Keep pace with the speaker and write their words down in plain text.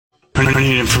I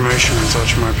need information. I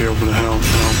thought you might be able to help.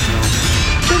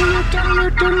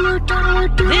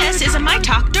 This is a My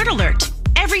Talk Dirt Alert.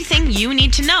 Everything you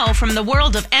need to know from the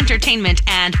world of entertainment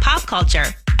and pop culture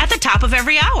at the top of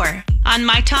every hour on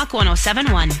My Talk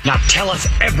 107.1. Now tell us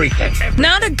everything.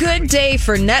 Not a good day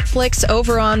for Netflix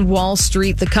over on Wall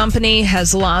Street. The company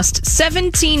has lost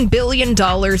 $17 billion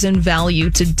in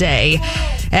value today,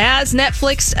 as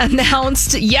Netflix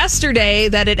announced yesterday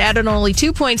that it added only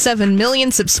 2.7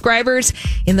 million subscribers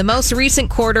in the most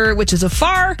recent quarter, which is a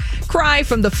far cry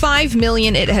from the 5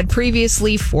 million it had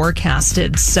previously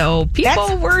forecasted. So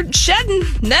people were shedding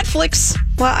Netflix.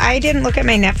 Well, I didn't look at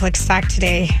my Netflix stock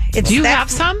today. Do you have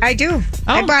some? I do. Oh.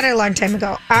 I bought it a long time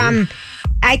ago.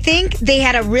 I think they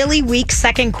had a really weak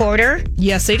second quarter.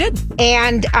 Yes, they did.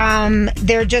 And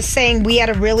they're just saying we had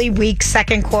a really weak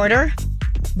second quarter.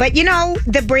 But, you know,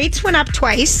 the rates went up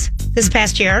twice this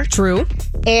past year. True.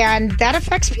 And that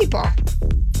affects people.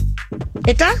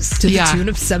 It does. To the tune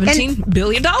of $17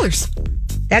 billion.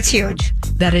 That's huge.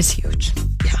 That is huge.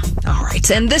 Yeah. All right.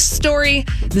 And this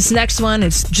next one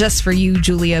is just for you,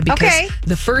 Julia, because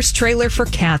the first trailer for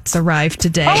Cats arrived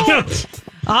today. Oh.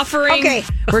 Offering,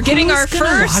 we're getting our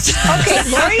first. Okay,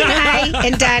 Lori and I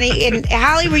and Donnie and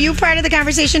Holly, were you part of the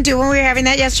conversation too when we were having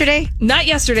that yesterday? Not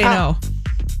yesterday, no.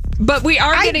 But we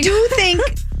are getting.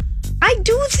 I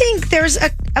do think there's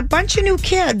a bunch of new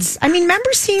kids. I mean,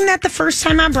 remember seeing that the first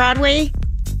time on Broadway?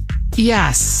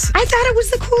 Yes. I thought it was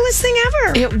the coolest thing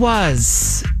ever. It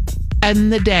was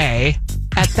in the day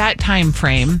at that time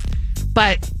frame.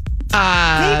 But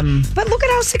but look at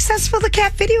how successful the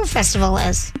Cat Video Festival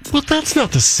is. Well, that's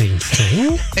not the same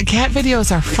thing. Cat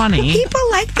videos are funny. People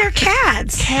like their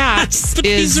cats. Cats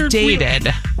is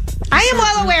dated. I am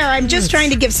well aware. I'm just trying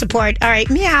to give support. All right,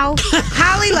 meow.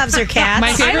 Holly loves her cats.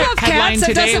 My favorite I love headline cats. That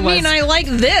today doesn't mean I like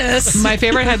this. My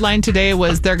favorite headline today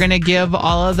was they're going to give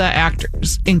all of the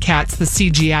actors in Cats the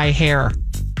CGI hair.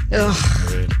 Ugh.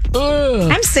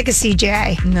 I'm sick of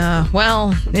CGI. No,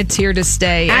 well, it's here to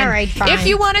stay. All right, fine. If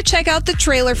you want to check out the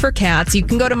trailer for Cats, you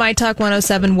can go to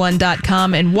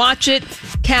mytalk1071.com and watch it.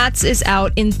 Cats is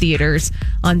out in theaters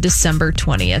on December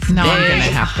 20th. No, I'm going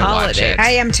to have to watch it.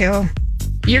 I am too.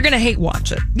 You're going to hate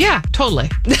watch it. Yeah, totally.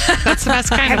 That's the best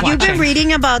kind of watching. Have you been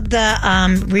reading about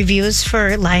the reviews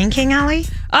for Lion King, Holly?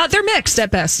 They're mixed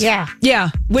at best. Yeah. Yeah.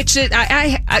 Which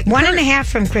I 1.5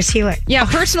 from Chris Hewitt. Yeah,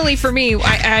 personally for me,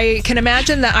 I can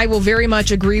imagine that I will very much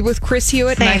agree with Chris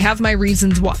Hewitt, and I have my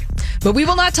reasons why. But we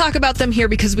will not talk about them here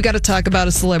because we got to talk about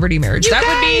a celebrity marriage. That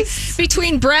would be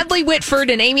between Bradley Whitford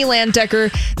and Amy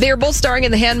Landecker. They are both starring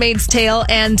in The Handmaid's Tale,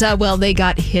 and they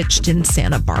got hitched in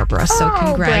Santa Barbara. So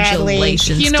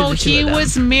congratulations. You know, he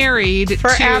was married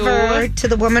forever to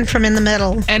the woman from In the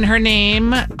Middle. And her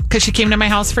name, because she came to my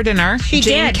house for dinner.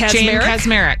 Jane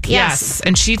Kazmarek. Yes.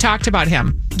 And she talked about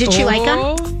him. Did she like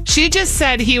him? She just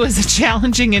said he was a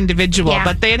challenging individual,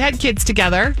 but they had kids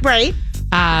together. Right.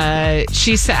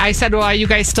 She said, I said, well, are you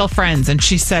guys still friends? And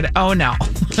she said, oh no,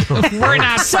 we're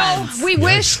not friends. So we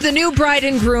wish the new bride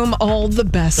and groom all the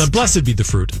best. Blessed be the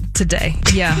fruit. Today.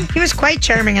 Yeah. He was quite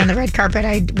charming on the red carpet,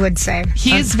 I would say.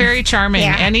 He's very charming,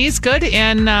 and he's good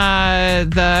in The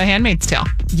Handmaid's Tale.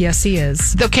 Yes, he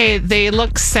is. Okay, they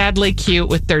look sadly cute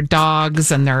with their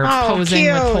dogs, and they're posing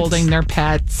with holding their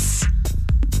pets.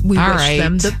 We wish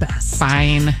them the best.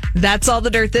 Fine. That's all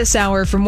the dirt this hour from